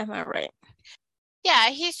right? Yeah,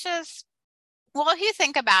 he's just, well, if you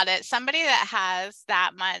think about it, somebody that has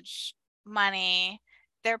that much money,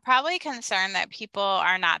 they're probably concerned that people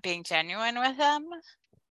are not being genuine with them.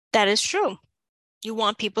 That is true. You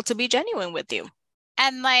want people to be genuine with you.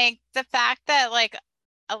 And like the fact that like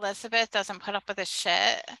Elizabeth doesn't put up with his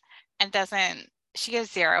shit and she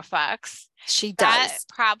gives 0 fucks. She does. That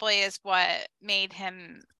probably is what made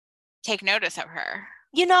him take notice of her.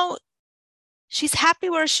 She's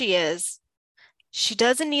happy where she is. She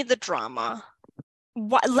doesn't need the drama.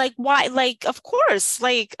 Why? Of course,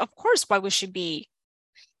 why would she be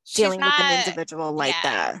dealing with an individual like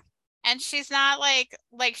that? And she's not like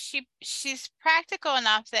she's practical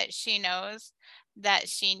enough that she knows that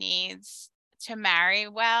she needs to marry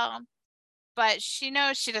well, but she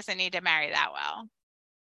knows she doesn't need to marry that well.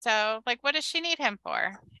 So, like, what does she need him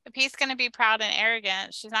for? If he's going to be proud and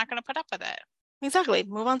arrogant, she's not going to put up with it. Exactly.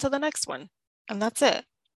 Move on to the next one. And that's it.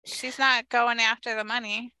 She's not going after the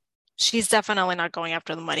money. She's definitely not going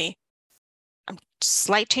after the money.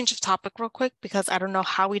 Slight change of topic real quick, because I don't know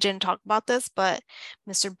how we didn't talk about this, but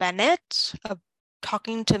Mr. Bennet,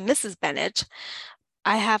 talking to Mrs. Bennet,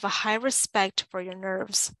 I have a high respect for your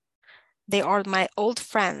nerves. They are my old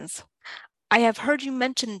friends. I have heard you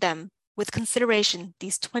mention them with consideration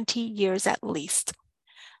these 20 years at least.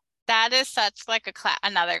 That is such like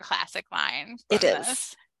another classic line. It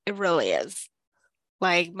is. It really is.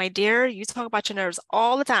 Like, my dear, you talk about your nerves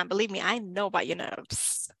all the time. Believe me, I know about your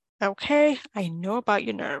nerves. Okay? I know about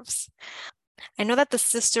your nerves. I know that the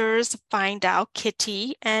sisters find out,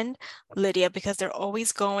 Kitty and Lydia, because they're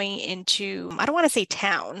always going into, I don't want to say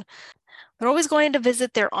town. They're always going to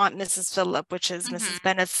visit their aunt, Mrs. Phillip, which is Mrs.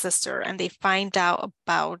 Bennet's sister, and they find out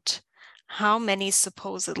about how many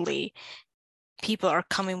supposedly people are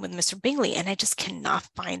coming with Mr. Bingley, and I just cannot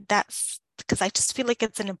find that, because I just feel like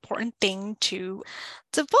it's an important thing to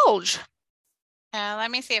divulge.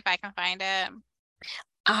 Let me see if I can find it.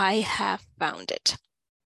 I have found it.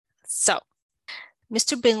 So,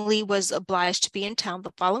 Mr. Bingley was obliged to be in town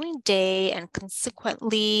the following day and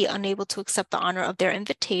consequently unable to accept the honor of their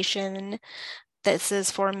invitation. This is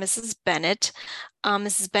for Mrs. Bennet.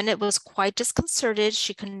 Mrs. Bennet was quite disconcerted.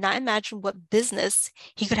 She could not imagine what business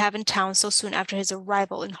he could have in town so soon after his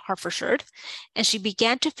arrival in Hertfordshire, and she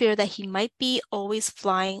began to fear that he might be always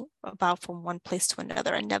flying about from one place to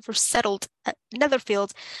another and never settled at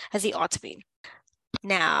Netherfield as he ought to be.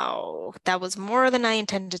 Now, that was more than I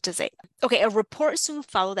intended to say. Okay, a report soon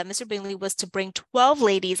followed that Mr. Bingley was to bring 12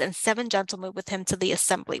 ladies and 7 gentlemen with him to the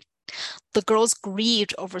assembly. The girls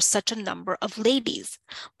grieved over such a number of ladies,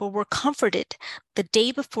 but were comforted the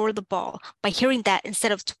day before the ball by hearing that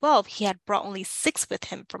instead of 12, he had brought only 6 with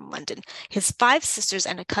him from London, his 5 sisters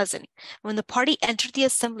and a cousin. When the party entered the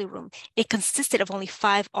assembly room, it consisted of only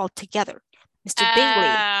 5 altogether. Mr.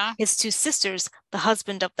 Bingley, his 2 sisters, the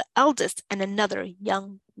husband of the eldest, and another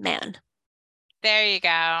young man. There you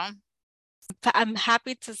go. I'm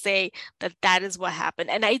happy to say that that is what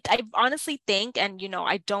happened. And I honestly think, and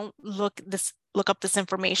I don't look up this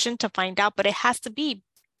information to find out, but it has to be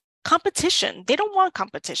competition. They don't want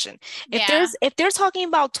competition. If they're talking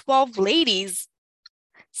about 12 ladies,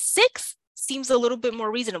 6 seems a little bit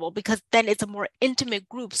more reasonable because then it's a more intimate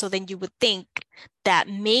group. So then you would think that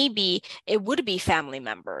maybe it would be family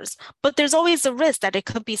members, but there's always a risk that it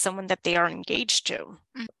could be someone that they are engaged to.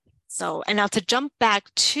 So, and now to jump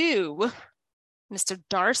back to Mr.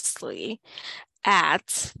 Darcy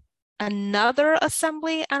at another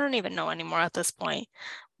assembly, I don't even know anymore at this point,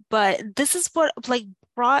 but this is what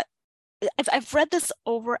brought, I've read this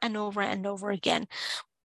over and over and over again,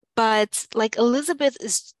 but Elizabeth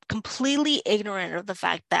is completely ignorant of the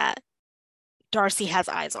fact that Darcy has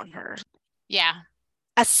eyes on her. Yeah.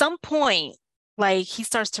 At some point, he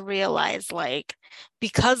starts to realize,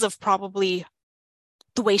 because of probably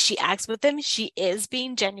the way she acts with him, she is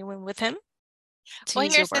being genuine with him. Well,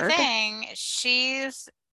 here's the thing. She's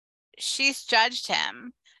judged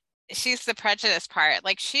him. She's the prejudice part.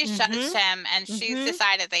 She's judged him and she's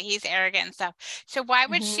decided that he's arrogant and stuff. So why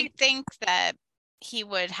would she think that he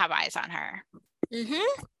would have eyes on her?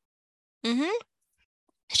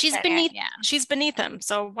 She's beneath him,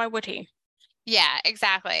 so why would he? Yeah,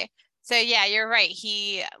 exactly. So yeah, you're right.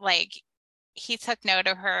 He took note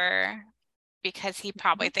of her because he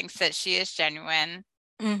probably thinks that she is genuine.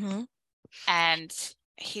 And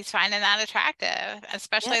he's finding that attractive,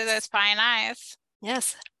 especially those fine eyes.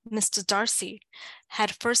 Yes, Mr. Darcy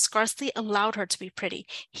had first scarcely allowed her to be pretty.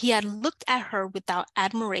 He had looked at her without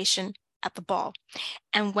admiration at the ball,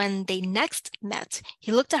 and when they next met,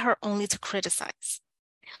 he looked at her only to criticize.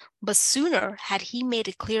 But sooner had he made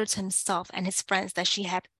it clear to himself and his friends that she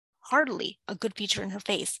had hardly a good feature in her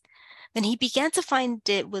face, than he began to find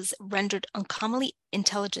it was rendered uncommonly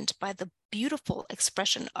intelligent by the beautiful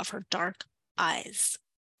expression of her dark eyes.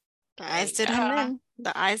 The eyes did him in.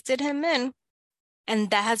 The eyes did him in.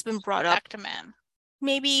 And that has been brought up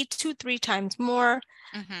maybe 2-3 times more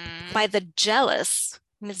by the jealous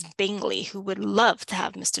Miss Bingley, who would love to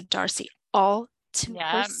have Mr. Darcy all to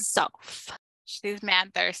herself. She's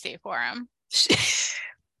mad thirsty for him.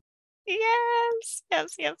 Yes.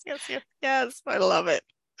 I love it.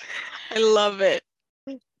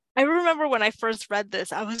 I remember when I first read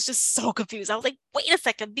this, I was just so confused. I was like, wait a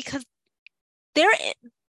second, because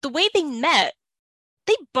the way they met,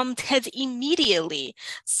 they bumped heads immediately.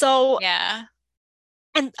 So,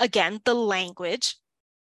 and again, the language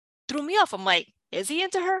threw me off. I'm like, is he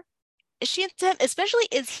into her? Is she into him? Especially,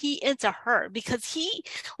 is he into her? Because he,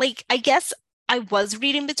 I guess I was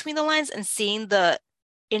reading between the lines and seeing the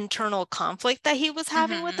internal conflict that he was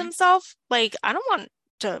having with himself. I don't want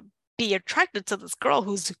to be attracted to this girl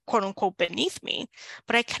who's quote unquote beneath me,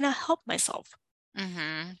 but I cannot help myself.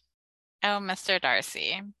 Oh, Mr.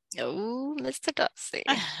 Darcy. Oh, Mr. Darcy.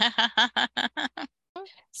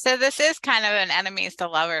 So this is kind of an enemies to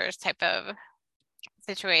lovers type of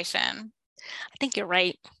situation. I think you're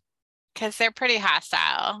right. Because they're pretty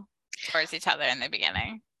hostile towards each other in the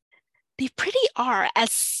beginning. They pretty are,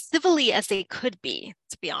 as civilly as they could be,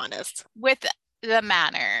 to be honest. With the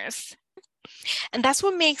manners. And that's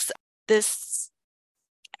what makes this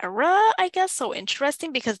era, I guess, so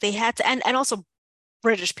interesting, because they had to, and also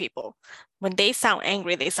British people, when they sound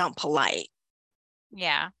angry, they sound polite.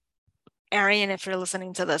 Yeah. Arian, if you're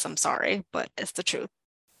listening to this, I'm sorry, but it's the truth.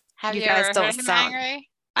 Have you guys ever heard him angry?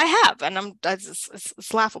 I have, and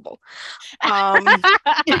it's laughable.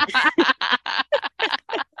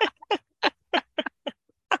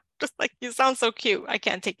 Just you sound so cute. I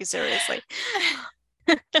can't take you seriously.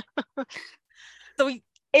 So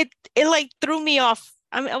it threw threw me off.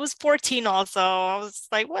 I mean, I was 14 also. I was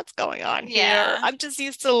like, what's going on here? I'm just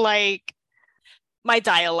used to like my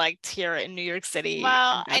dialect here in New York City.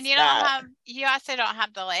 Well, and that's you that. also don't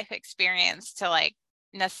have the life experience to like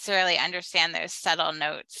necessarily understand those subtle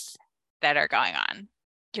notes that are going on.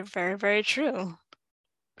 You're very, very true.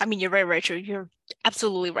 I mean, you're very, very true. You're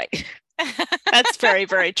absolutely right. That's very,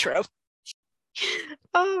 very true.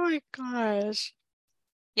 Oh my gosh.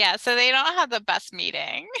 Yeah, so they don't have the best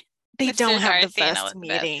meeting, They Mr. don't have the Darcy and best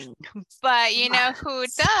Elizabeth. meeting. But you know who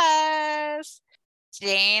does?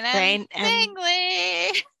 Jane and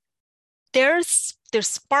Bingley. There's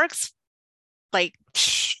sparks like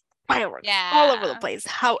fireworks all over the place.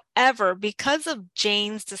 However, because of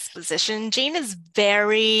Jane's disposition, Jane is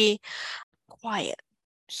very quiet.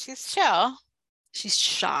 She's chill. She's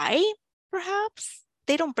shy, perhaps.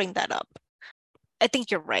 They don't bring that up. I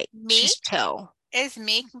think you're right. She's chill. Is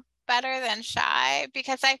meek better than shy?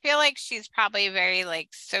 Because I feel like she's probably very like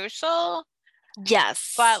social.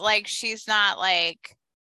 Yes. But like she's not like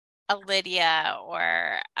a Lydia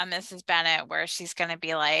or a Mrs. Bennet where she's gonna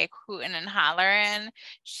be like hooting and hollering.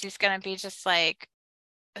 She's gonna be just like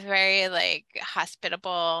very like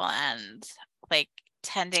hospitable and like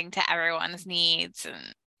tending to everyone's needs.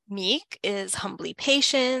 And meek is humbly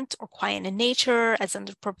patient or quiet in nature, as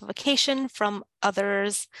under provocation from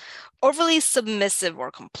others. Overly submissive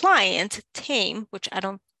or compliant, tame, which I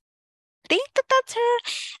don't think that that's her.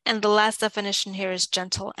 And the last definition here is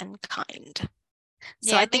gentle and kind.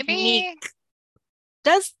 So I think meek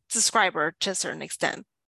does describe her to a certain extent.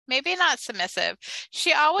 Maybe not submissive.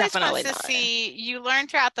 She always wants to see, you learn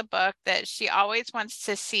throughout the book that she always wants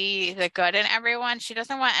to see the good in everyone. She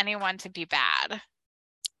doesn't want anyone to be bad.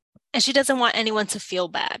 And she doesn't want anyone to feel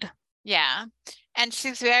bad. Yeah. And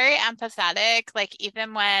she's very empathetic. Like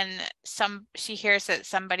even when she hears that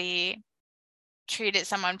somebody treated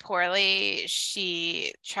someone poorly,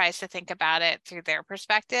 she tries to think about it through their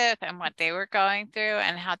perspective and what they were going through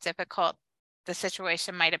and how difficult the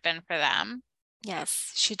situation might have been for them.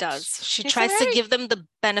 Yes, she does. She tries to give them the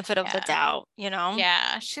benefit of the doubt, you know?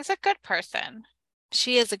 Yeah, she's a good person.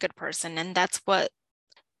 She is a good person, and that's what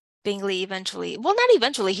Bingley eventually, well, not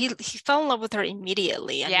eventually, he fell in love with her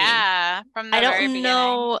immediately. I mean, from the very beginning.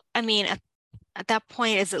 Know, I mean, at that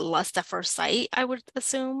point, is it lust at first sight, I would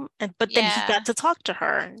assume? But then he got to talk to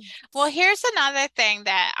her. Well, here's another thing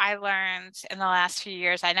that I learned in the last few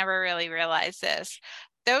years. I never really realized this.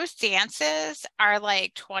 Those dances are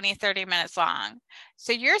like 20, 30 minutes long.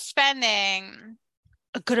 So you're spending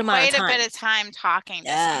a good amount of time. Quite a bit of time talking to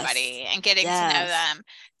somebody and getting to know them.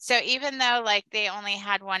 So even though like they only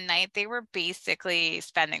had one night, they were basically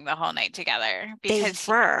spending the whole night together. Because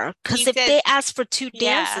if they asked for 2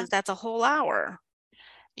 dances, that's a whole hour.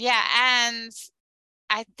 Yeah, and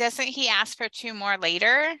doesn't he ask for 2 more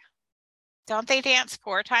later? Don't they dance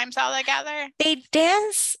 4 times all together? They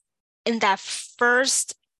dance in the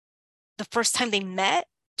first time they met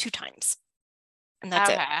 2 times. And that's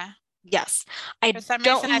it. Yes. I don't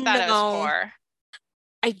know. I thought it was 4.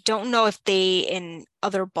 I don't know if they in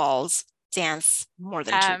other balls dance more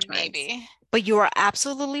than 2 times. Maybe. But you are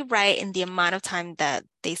absolutely right in the amount of time that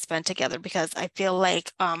they spend together, because I feel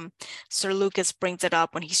like Sir Lucas brings it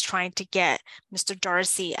up when he's trying to get Mr.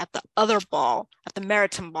 Darcy at the other ball, at the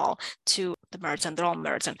Meryton ball, they're all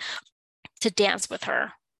Meryton, to dance with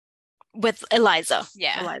her, with Eliza.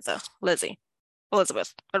 Yeah. Lizzie,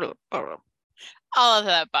 Elizabeth. All of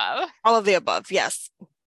the above. All of the above, yes.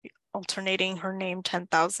 Alternating her name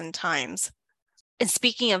 10,000 times. And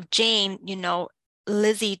speaking of Jane, you know,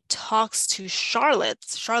 Lizzie talks to Charlotte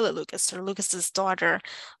Lucas, Sir Lucas's daughter,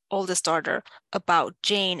 oldest daughter, about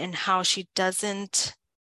Jane and how she doesn't,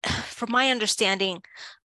 from my understanding,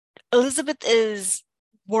 Elizabeth is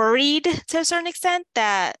worried to a certain extent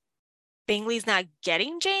that Bingley's not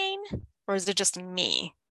getting Jane, or is it just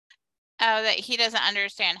me? Oh, that he doesn't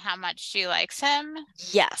understand how much she likes him?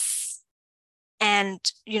 Yes. And,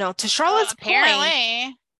 you know, to Charlotte's point,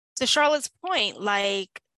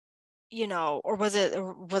 like, you know, or was it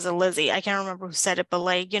Lizzie? I can't remember who said it, but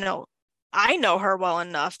like, you know, I know her well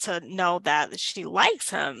enough to know that she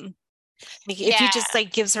likes him. Like, if he just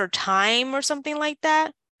like gives her time or something like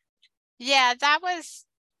that. Yeah, that was,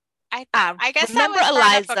 I guess that was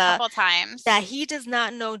Eliza, brought up a couple times. That he does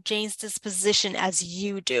not know Jane's disposition as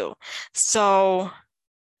you do. So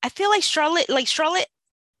I feel like Charlotte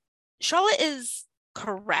is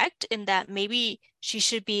correct in that maybe she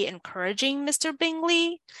should be encouraging Mr.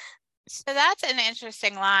 Bingley. So that's an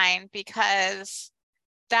interesting line, because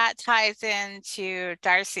that ties into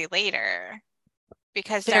Darcy later.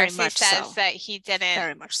 Because Darcy says that he didn't.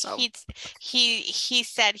 Very much so. He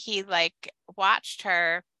said he like watched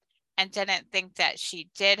her and didn't think that she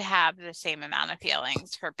did have the same amount of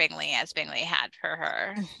feelings for Bingley as Bingley had for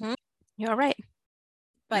her. Mm-hmm. You're right.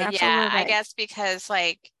 But yeah, right. I guess because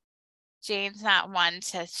like Jane's not one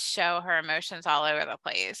to show her emotions all over the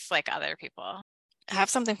place like other people. I have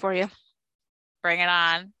something for you. Bring it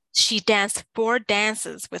on. She danced 4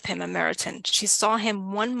 dances with him at Meryton. She saw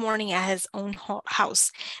him one morning at his own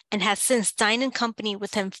house and has since dined in company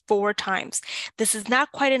with him 4 times. This is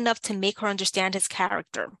not quite enough to make her understand his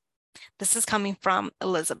character. This is coming from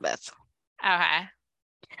Elizabeth. Okay.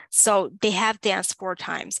 So they have danced 4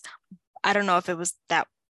 times. I don't know if it was that.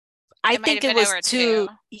 I think it was 2.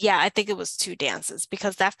 Yeah, I think it was 2 dances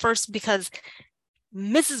because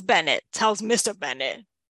Mrs. Bennet tells Mr. Bennet,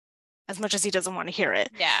 as much as he doesn't want to hear it,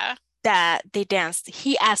 that they danced.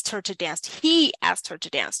 He asked her to dance 2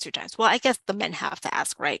 times. Well, I guess the men have to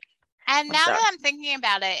ask, right? And now that I'm thinking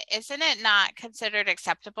about it, isn't it not considered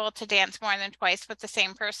acceptable to dance more than twice with the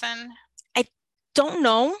same person? I don't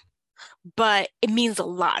know, but it means a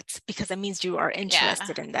lot because it means you are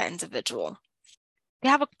interested in that individual. You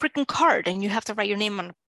have a freaking card and you have to write your name on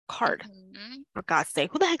a card. Mm-hmm. For God's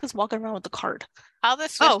sake, who the heck is walking around with the card? All the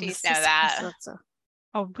Swifties know that.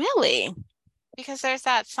 Oh, really? Because there's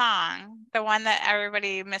that song, the one that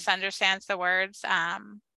everybody misunderstands the words.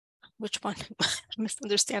 Which one? I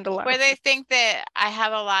misunderstand a lot. Where they think that I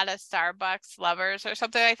have a lot of Starbucks lovers or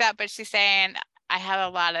something like that, but she's saying I have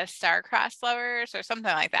a lot of star-crossed lovers or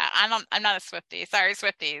something like that. I'm not a Swiftie. Sorry,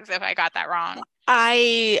 Swifties, if I got that wrong.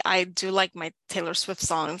 I do like my Taylor Swift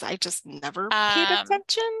songs. I just never paid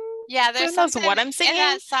attention. Yeah, there's something what I'm singing in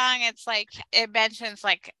that song. It's like it mentions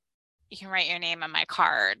like you can write your name on my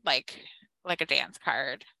card, like a dance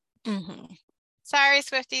card. Mm-hmm. Sorry,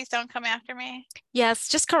 Swifties, don't come after me. Yes,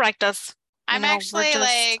 just correct us. I'm actually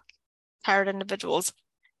like tired individuals.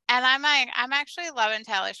 And I'm actually loving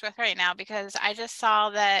Taylor Swift right now because I just saw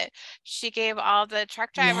that she gave all the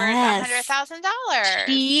truck drivers $100,000.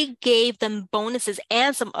 She gave them bonuses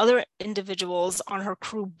and some other individuals on her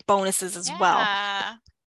crew bonuses as well.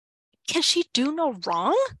 Can she do no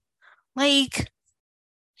wrong? Like,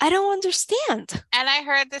 I don't understand. And I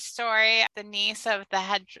heard the story, the niece of the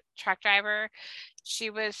head truck driver, she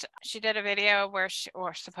did a video where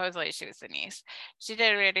or supposedly she was the niece. She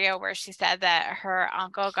did a video where she said that her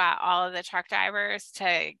uncle got all of the truck drivers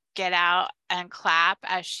to get out and clap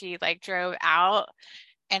as she like drove out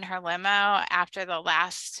in her limo after the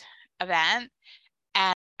last event.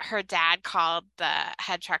 And her dad called the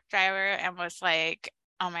head truck driver and was like,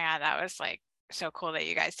 oh my God, that was like so cool that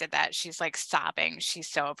you guys did that. She's like sobbing. She's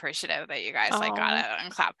so appreciative that you guys like got out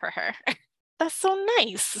and clap for her. That's so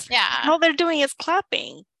nice. Yeah. All they're doing is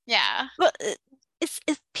clapping. Yeah. But it's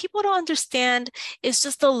people don't understand, it's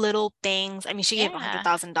just the little things. I mean, she gave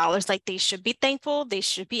 $100,000. Like, they should be thankful. They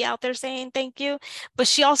should be out there saying thank you. But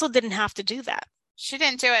she also didn't have to do that. She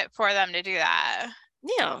didn't do it for them to do that.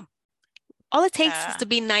 Yeah. All it takes is to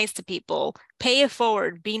be nice to people. Pay it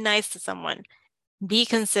forward. Be nice to someone. Be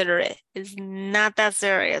considerate. It's not that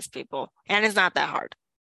serious, people. And it's not that hard.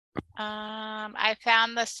 I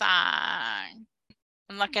found the song.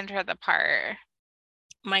 I'm looking for the part.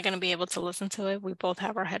 Am I going to be able to listen to it? We both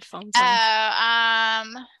have our headphones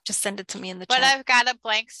on. Just send it to me in the chat. But I've got a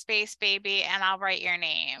blank space, baby, and I'll write your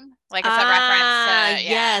name. Like it's a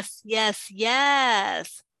reference to,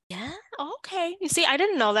 Yes. Yeah, okay. You see, I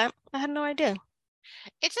didn't know that. I had no idea.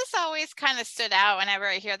 It just always kind of stood out whenever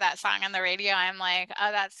I hear that song on the radio. I'm like,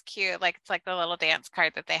 oh, that's cute. Like, it's like the little dance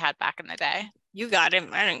card that they had back in the day. You got it.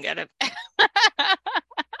 I didn't get it.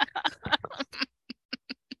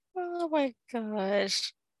 Oh my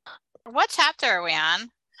gosh. What chapter are we on?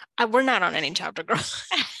 We're not on any chapter, girl.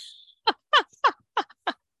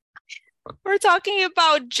 We're talking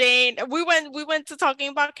about Jane. We went to talking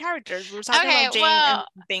about characters. We were talking about Jane and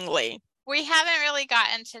Bingley. We haven't really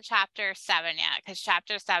gotten to chapter 7 yet, because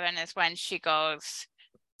chapter 7 is when she goes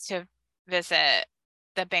to visit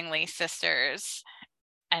the Bingley sisters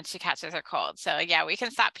and she catches a cold. So yeah, we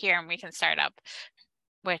can stop here and we can start up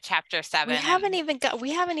with chapter 7. We haven't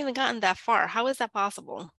even gotten that far. How is that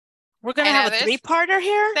possible? We're gonna have a 3-parter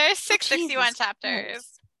here? There's 661 chapters.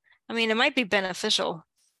 Christ. I mean, it might be beneficial,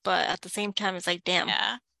 but at the same time, it's like, damn.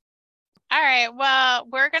 Yeah. All right. Well,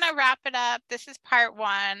 we're gonna wrap it up. This is part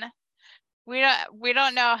 1. We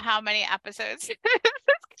don't know how many episodes it's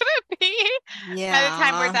gonna be by the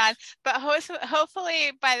time we're done. But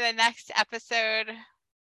hopefully by the next episode,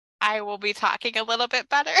 I will be talking a little bit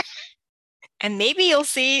better. And maybe you'll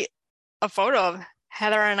see a photo of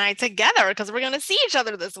Heather and I together because we're going to see each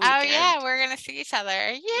other this weekend. Oh, yeah, we're going to see each other.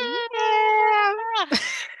 Yeah.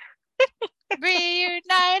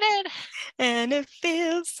 Reunited. And it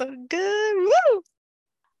feels so good. Woo!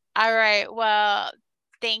 All right. Well,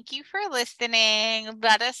 thank you for listening.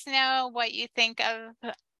 Let us know what you think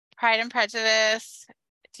of Pride and Prejudice.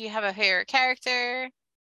 Do you have a favorite character?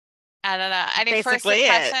 I don't know. Any Basically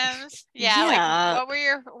first impressions? Yeah, like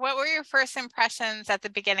Yeah. what were your first impressions at the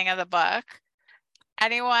beginning of the book?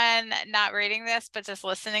 Anyone not reading this but just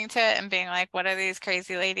listening to it and being like, what are these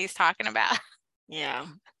crazy ladies talking about? Yeah.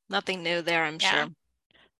 Nothing new there, I'm sure.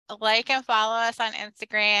 Like and follow us on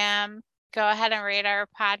Instagram. Go ahead and rate our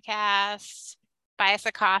podcast. Buy us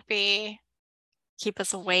a coffee. Keep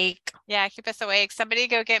us awake. Yeah, keep us awake. Somebody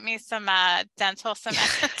go get me some dental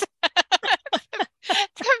cement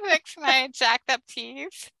to fix my jacked up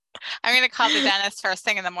teeth. I'm going to call the dentist first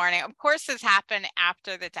thing in the morning. Of course, this happened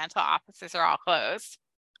after the dental offices are all closed.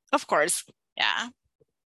 Of course. Yeah,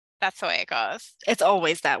 that's the way it goes. It's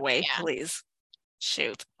always that way. Yeah. Please.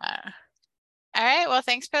 Shoot. All right. Well,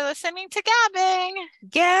 thanks for listening to Gabbing.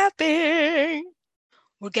 Gabbing.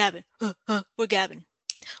 We're gabbing. We're gabbing.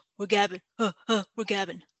 We're gabbing. We're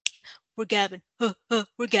gabbing. We're gabbing.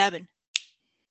 We're gabbing.